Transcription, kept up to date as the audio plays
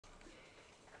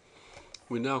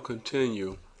We now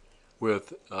continue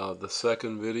with the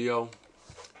second video.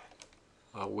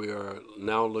 We are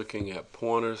now looking at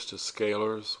pointers to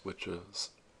scalars, which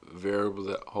is variables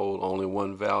that hold only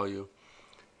one value.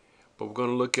 But we're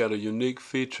going to look at a unique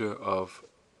feature of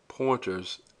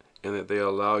pointers in that they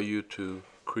allow you to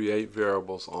create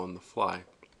variables on the fly.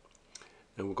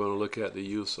 And we're going to look at the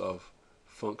use of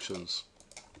functions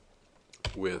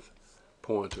with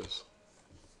pointers.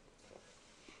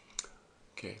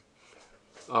 Okay.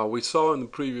 We saw in the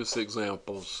previous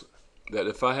examples that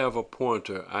if I have a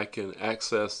pointer, I can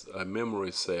access a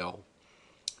memory cell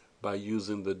by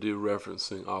using the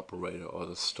dereferencing operator, or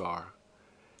the star.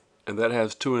 And that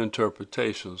has two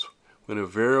interpretations. When a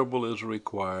variable is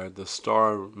required, the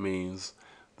star means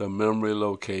the memory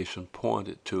location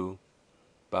pointed to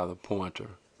by the pointer.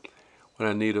 When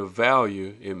I need a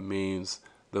value, it means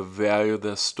the value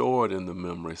that's stored in the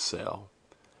memory cell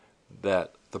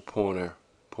that the pointer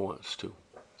points to.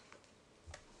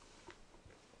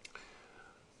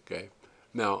 Okay,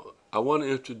 now I want to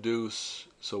introduce,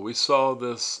 so we saw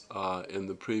this in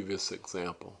the previous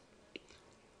example.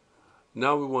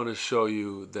 Now we want to show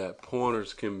you that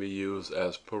pointers can be used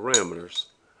as parameters.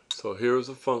 So here's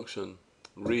a function,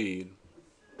 read.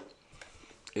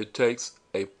 It takes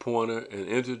a pointer, an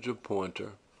integer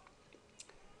pointer,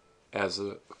 as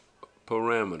a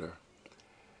parameter.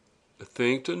 The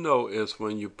thing to note is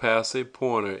when you pass a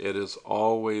pointer, it is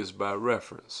always by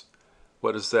reference.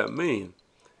 What does that mean?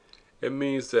 It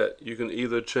means that you can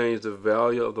either change the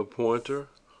value of the pointer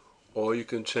or you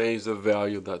can change the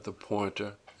value that the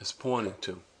pointer is pointing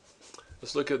to.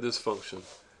 Let's look at this function.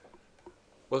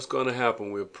 What's going to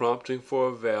happen? We're prompting for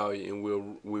a value, and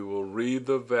we will read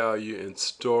the value and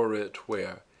store it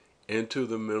where? Into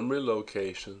the memory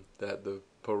location that the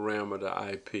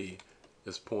parameter IP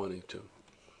is pointing to.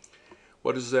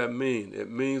 What does that mean?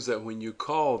 It means that when you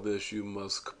call this, you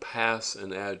must pass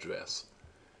an address.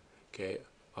 Okay.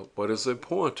 What is a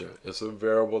pointer? It's a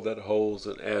variable that holds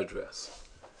an address.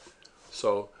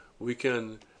 So we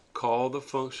can call the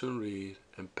function read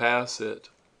and pass it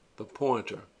the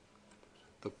pointer.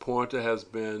 The pointer has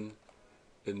been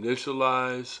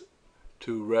initialized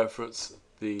to reference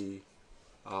the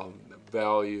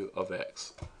value of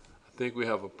x. I think we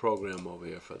have a program over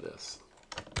here for this.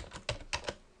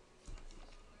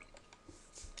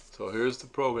 So here's the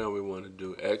program we want to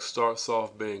do. X starts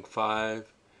off being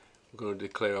 5. We're going to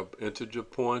declare an integer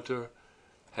pointer,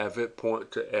 have it point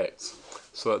to x.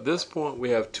 So at this point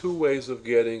we have two ways of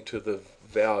getting to the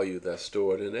value that's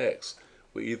stored in x.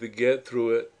 We either get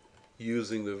through it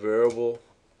using the variable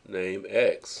name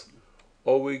x,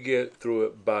 or we get through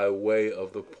it by way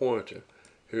of the pointer.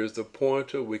 Here's the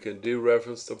pointer. We can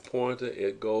dereference the pointer.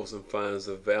 It goes and finds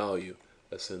the value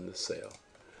that's in the cell.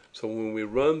 So when we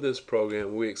run this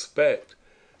program, we expect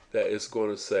that it's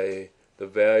going to say the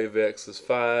value of x is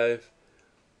 5,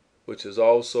 which is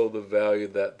also the value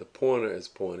that the pointer is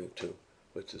pointing to,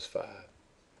 which is 5.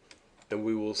 And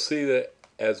we will see that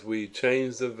as we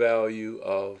change the value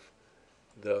of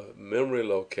the memory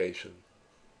location,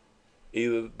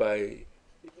 either by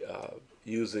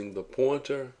using the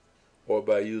pointer or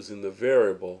by using the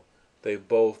variable, they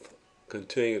both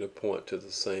continue to point to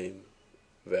the same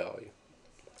value.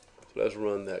 So let's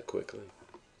run that quickly.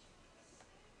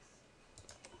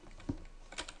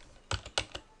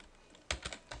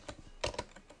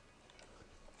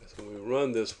 So when we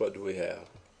run this, what do we have?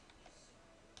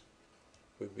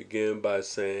 We begin by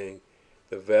saying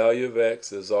the value of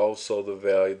x is also the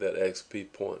value that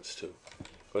xp points to.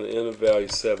 I'm going to enter value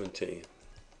 17.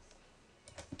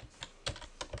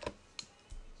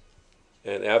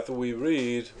 And after we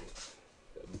read,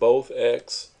 both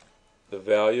x, the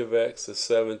value of x is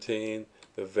 17,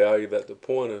 the value that the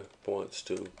pointer points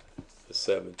to is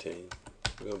 17.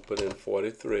 We're going to put in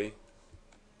 43.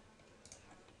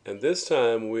 And this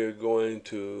time we're going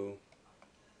to,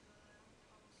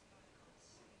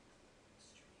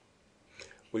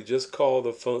 we just call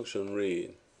the function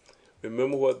read.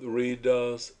 Remember what the read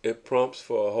does? It prompts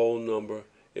for a whole number,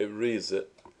 it reads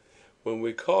it. When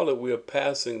we call it, we are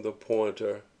passing the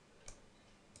pointer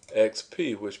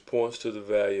xp, which points to the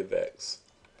value of x.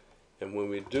 And when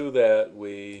we do that,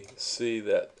 we see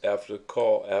that after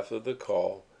the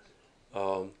call,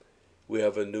 we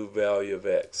have a new value of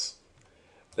x.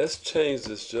 Let's change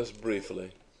this just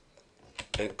briefly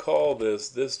and call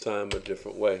this time a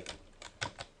different way.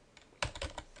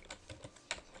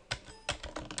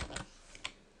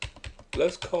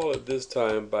 Let's call it this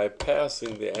time by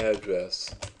passing the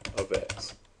address of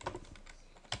x.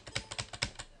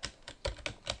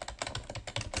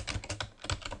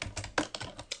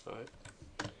 All right.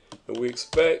 And we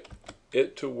expect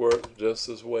it to work just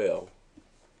as well.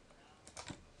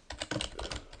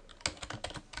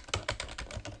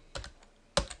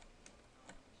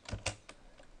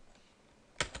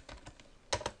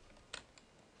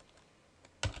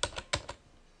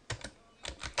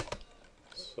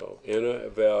 So enter a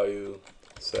value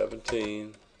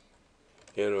 17,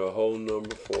 enter a whole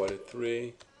number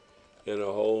 43, enter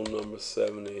a whole number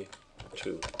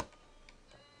 72.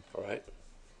 Alright?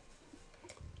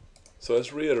 So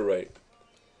let's reiterate.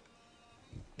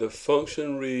 The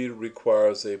function read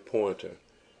requires a pointer.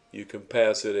 You can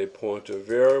pass it a pointer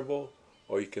variable,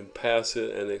 or you can pass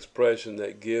it an expression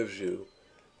that gives you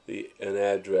an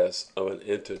address of an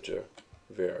integer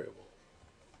variable.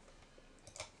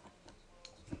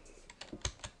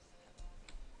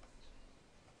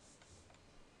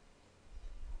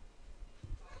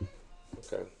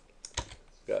 Okay,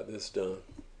 got this done.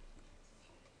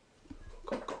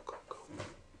 Go.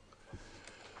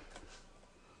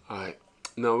 Alright,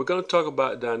 now we're going to talk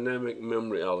about dynamic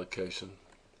memory allocation,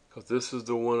 because this is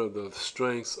one of the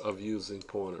strengths of using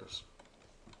pointers.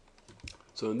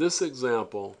 So in this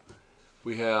example,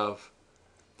 we have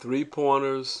 3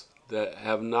 pointers that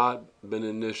have not been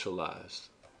initialized.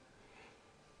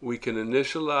 We can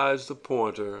initialize the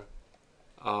pointer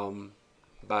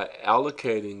by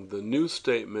allocating. The new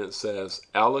statement says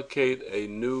allocate a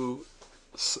new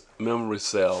memory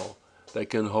cell that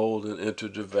can hold an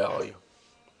integer value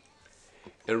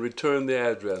and return the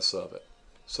address of it.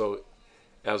 So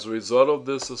as a result of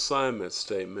this assignment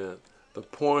statement, the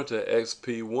pointer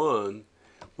xp1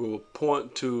 will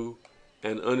point to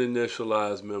an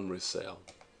uninitialized memory cell.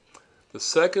 The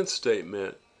second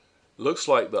statement looks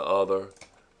like the other,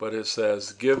 but it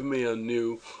says give me a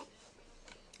new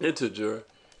integer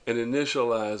and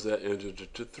initialize that integer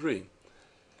to 3.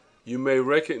 You may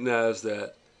recognize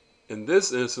that in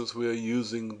this instance we are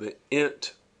using the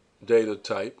int data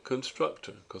type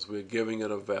constructor because we're giving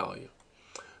it a value.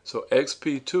 So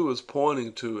xp2 is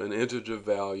pointing to an integer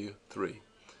value 3.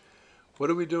 What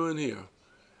are we doing here?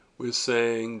 We're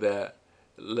saying that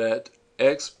let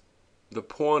the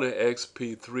pointer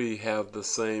xp3 have the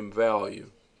same value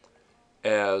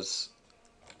as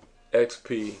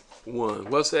xp1.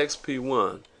 What's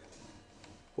xp1?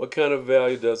 What kind of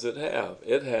value does it have?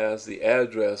 It has the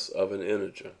address of an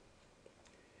integer.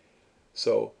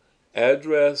 So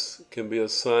address can be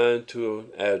assigned to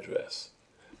an address.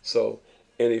 So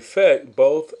in effect,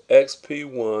 both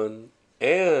xp1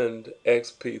 and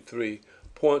xp3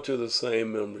 point to the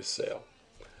same memory cell.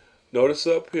 Notice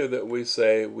up here that we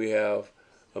say we have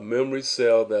a memory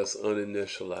cell that's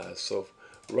uninitialized. So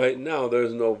right now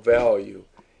there's no value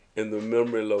in the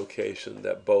memory location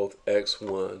that both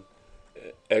xp1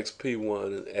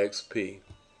 and xp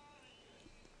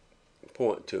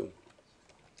point to.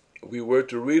 If we were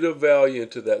to read a value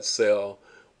into that cell,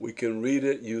 we can read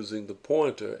it using the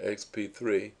pointer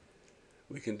xp3.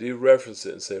 We can dereference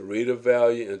it and say read a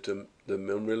value into the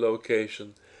memory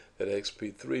location that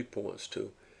xp3 points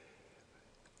to.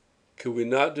 Could we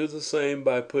not do the same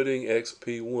by putting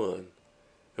xp1?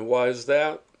 And why is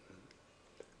that?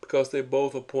 Because they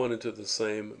both are pointing to the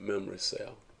same memory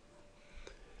cell.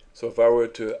 So if I were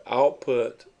to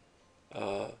output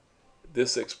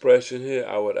this expression here,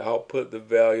 I would output the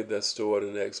value that's stored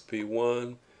in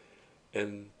xp1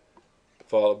 and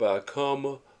followed by a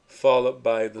comma, followed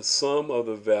by the sum of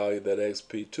the value that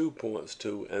xp2 points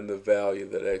to and the value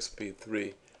that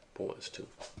xp3 points to.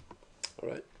 All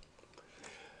right.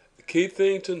 The key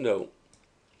thing to note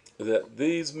is that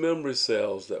these memory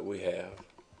cells that we have,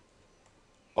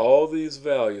 all these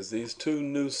values, these 2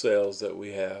 new cells that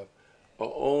we have,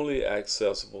 are only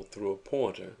accessible through a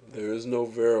pointer. There is no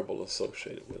variable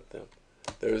associated with them.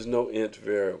 There is no int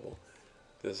variable.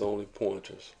 There's only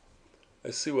pointers.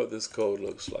 Let's see what this code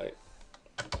looks like.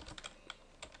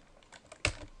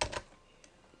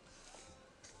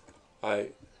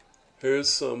 Here's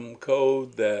some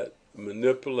code that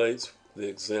manipulates the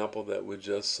example that we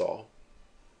just saw.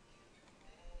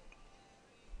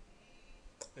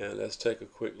 And let's take a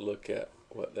quick look at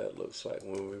what that looks like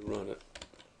when we run it.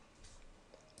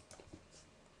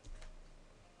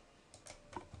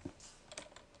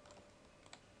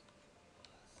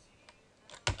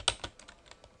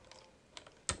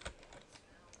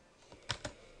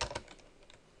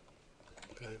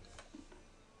 Okay.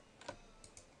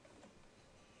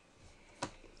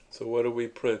 So what are we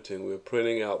printing? We're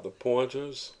printing out the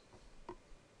pointers.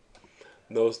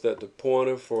 Notice that the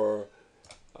pointer for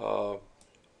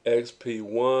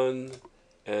xp1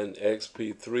 and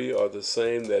xp3 are the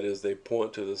same. That is, they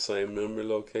point to the same memory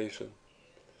location.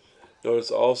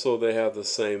 Notice also they have the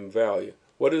same value.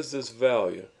 What is this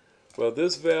value? Well,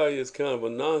 this value is kind of a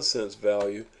nonsense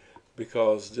value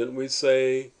because didn't we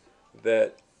say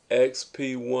that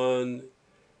xp1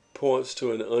 points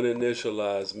to an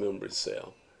uninitialized memory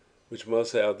cell, which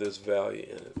must have this value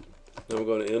in it. Now we're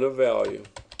going to enter value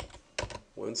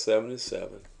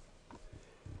 177.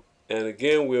 And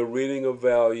again, we're reading a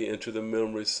value into the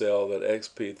memory cell that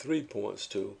XP3 points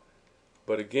to.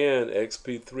 But again,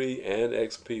 XP3 and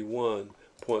XP1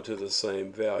 point to the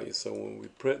same value. So when we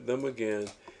print them again,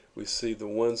 we see the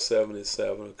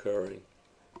 177 occurring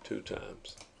 2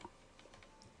 times.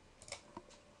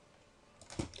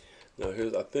 Now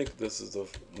here's, I think this is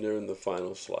nearing the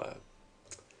final slide.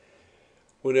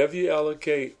 Whenever you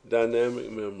allocate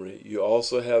dynamic memory, you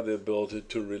also have the ability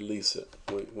to release it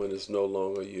when it's no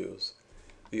longer used.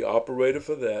 The operator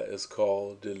for that is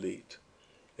called delete.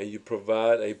 And you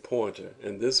provide a pointer,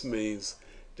 and this means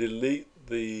delete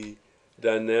the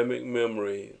dynamic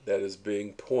memory that is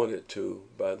being pointed to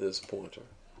by this pointer.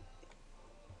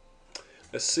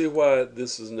 Let's see why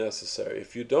this is necessary.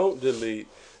 If you don't delete,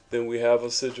 then we have a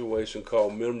situation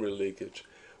called memory leakage,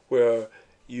 where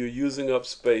you're using up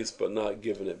space but not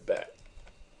giving it back.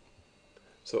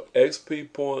 So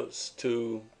XP points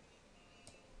to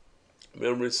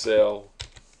memory cell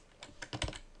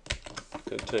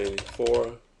containing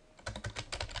 4.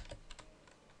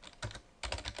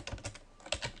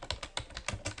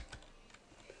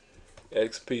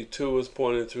 XP2 is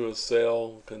pointing to a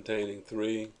cell containing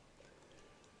 3.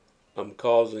 I'm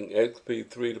causing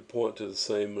XP3 to point to the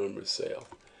same memory cell.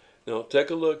 Now take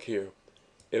a look here.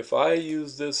 If I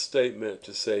use this statement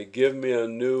to say give me a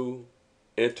new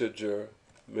integer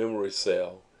memory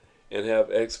cell and have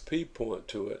XP point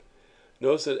to it,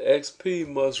 notice that XP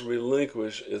must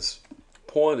relinquish its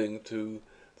pointing to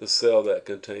the cell that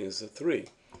contains the 3.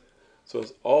 So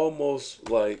it's almost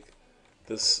like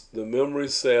the memory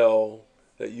cell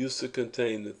that used to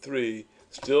contain the 3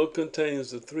 still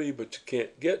contains the 3, but you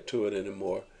can't get to it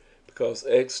anymore because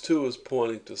X2 is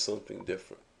pointing to something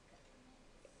different.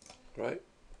 Right?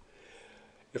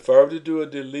 If I were to do a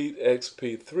delete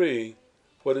XP3,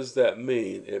 what does that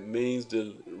mean? It means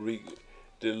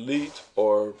delete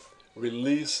or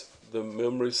release the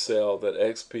memory cell that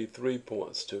XP3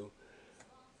 points to.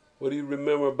 What do you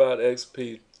remember about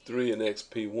XP3 and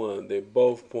XP1? They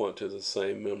both point to the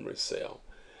same memory cell.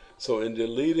 So in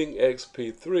deleting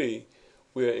XP3,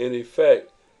 we are in effect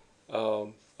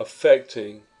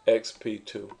affecting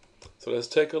XP2. So let's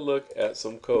take a look at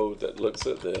some code that looks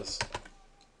at this.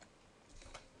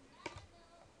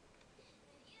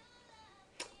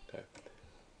 Okay.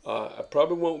 I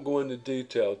probably won't go into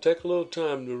detail. Take a little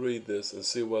time to read this and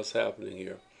see what's happening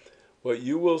here. What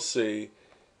you will see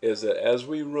is that as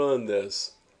we run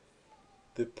this,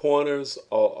 the pointers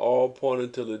are all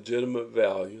pointing to legitimate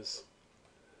values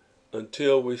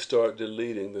until we start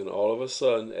deleting. Then all of a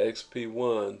sudden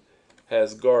XP1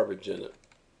 has garbage in it.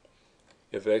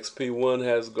 If XP1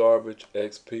 has garbage,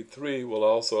 XP3 will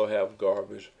also have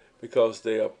garbage because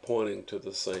they are pointing to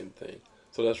the same thing.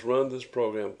 So let's run this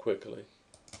program quickly.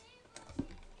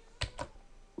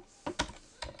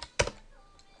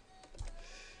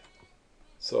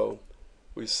 So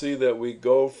we see that we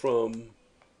go from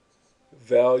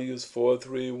values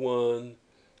 431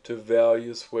 to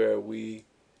values where we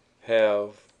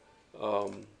have,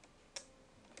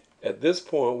 at this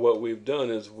point what we've done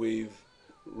is we've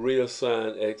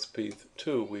reassigned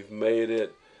XP2. We've made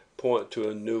it point to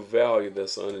a new value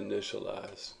that's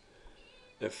uninitialized.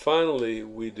 And finally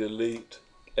we delete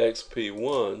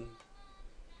XP1,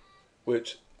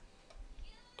 which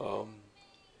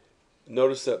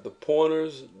notice that the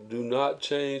pointers do not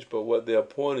change, but what they're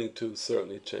pointing to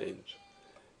certainly change.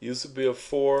 Used to be a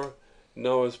 4,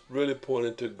 now it's really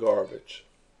pointing to garbage.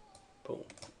 Boom.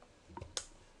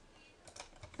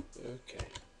 Okay.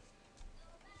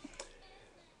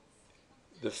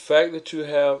 The fact that you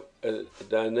have a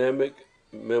dynamic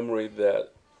memory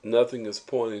that nothing is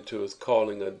pointing to is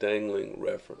calling a dangling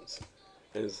reference,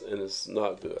 and it's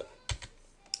not good.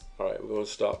 All right, we're going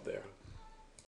to stop there.